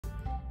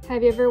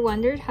Have you ever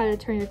wondered how to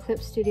turn your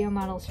Clip Studio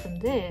models from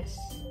this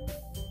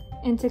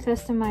into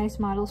customized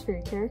models for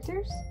your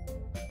characters?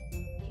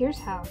 Here's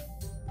how.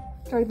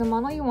 Drag the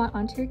model you want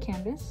onto your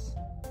canvas.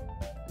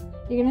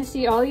 You're going to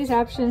see all these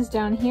options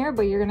down here,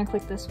 but you're going to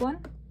click this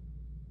one.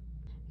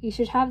 You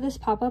should have this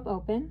pop-up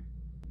open.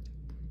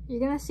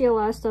 You're going to see a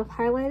lot of stuff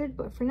highlighted,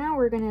 but for now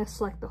we're going to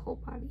select the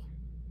whole body.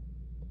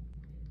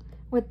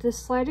 With this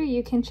slider,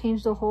 you can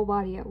change the whole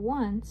body at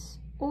once,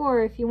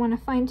 or if you want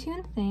to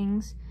fine-tune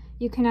things,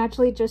 you can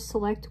actually just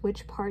select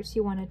which parts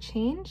you want to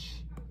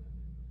change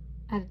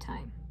at a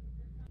time.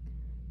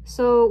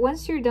 So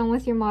once you're done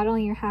with your model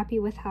and you're happy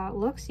with how it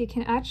looks, you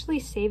can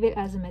actually save it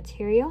as a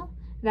material.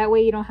 That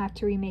way you don't have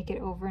to remake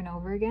it over and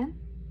over again.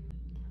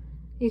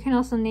 You can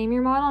also name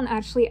your model and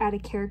actually add a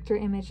character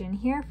image in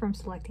here from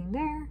selecting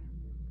there.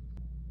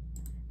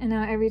 And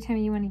now every time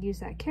you want to use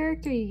that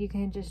character, you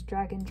can just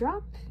drag and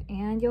drop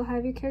and you'll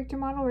have your character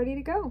model ready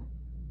to go.